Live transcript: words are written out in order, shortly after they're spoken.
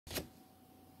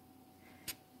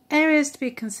areas to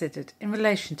be considered in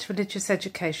relation to religious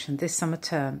education this summer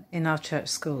term in our church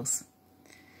schools.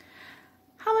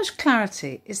 How much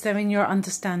clarity is there in your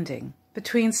understanding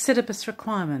between syllabus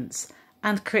requirements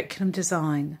and curriculum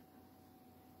design?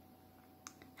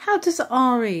 How does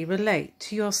RE relate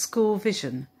to your school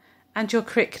vision and your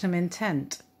curriculum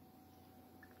intent?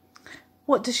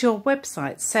 What does your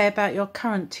website say about your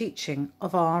current teaching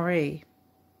of RE?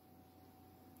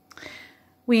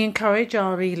 We encourage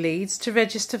RE leads to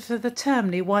register for the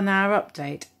termly 1-hour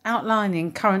update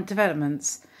outlining current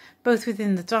developments, both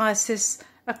within the diocese,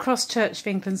 across Church of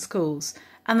England schools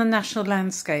and the national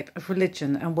landscape of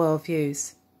religion and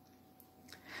worldviews.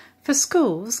 For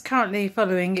schools currently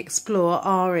following Explore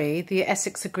RE, the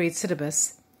Essex Agreed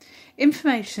Syllabus,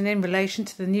 information in relation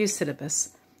to the new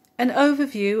syllabus, an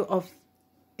overview of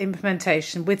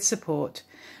implementation with support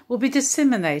will be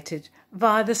disseminated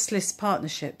via the SLIS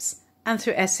partnerships and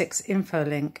through Essex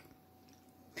InfoLink.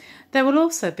 There will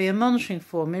also be a monitoring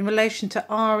form in relation to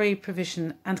RE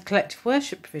provision and collective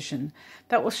worship provision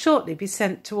that will shortly be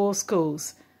sent to all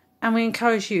schools, and we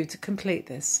encourage you to complete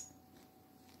this.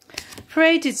 For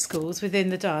aided schools within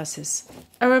the diocese,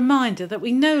 a reminder that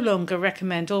we no longer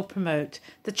recommend or promote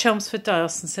the Chelmsford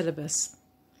Diocesan syllabus.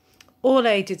 All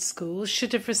aided schools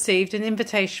should have received an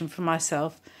invitation from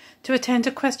myself to attend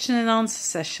a question and answer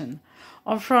session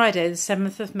on Friday the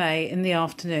 7th of May in the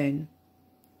afternoon.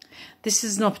 This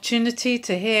is an opportunity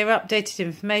to hear updated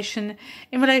information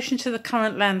in relation to the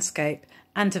current landscape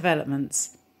and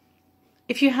developments.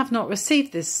 If you have not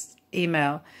received this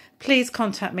email, please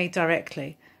contact me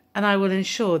directly and I will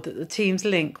ensure that the Teams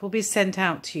link will be sent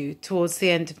out to you towards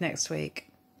the end of next week.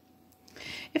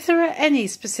 If there are any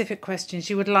specific questions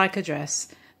you would like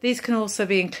addressed, these can also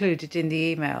be included in the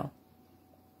email.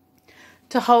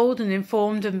 To hold an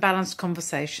informed and balanced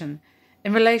conversation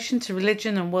in relation to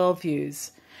religion and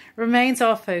worldviews remains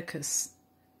our focus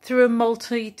through a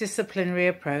multidisciplinary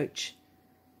approach,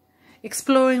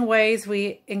 exploring ways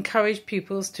we encourage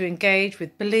pupils to engage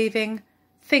with believing,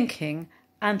 thinking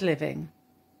and living.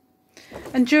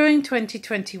 And during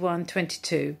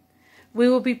 2021-22, we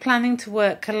will be planning to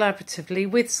work collaboratively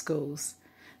with schools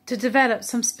to develop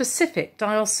some specific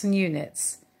diocesan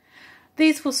units.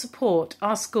 These will support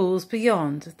our schools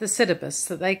beyond the syllabus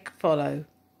that they follow.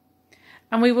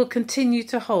 And we will continue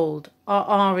to hold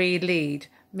our RE lead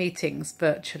meetings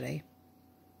virtually.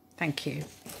 Thank you.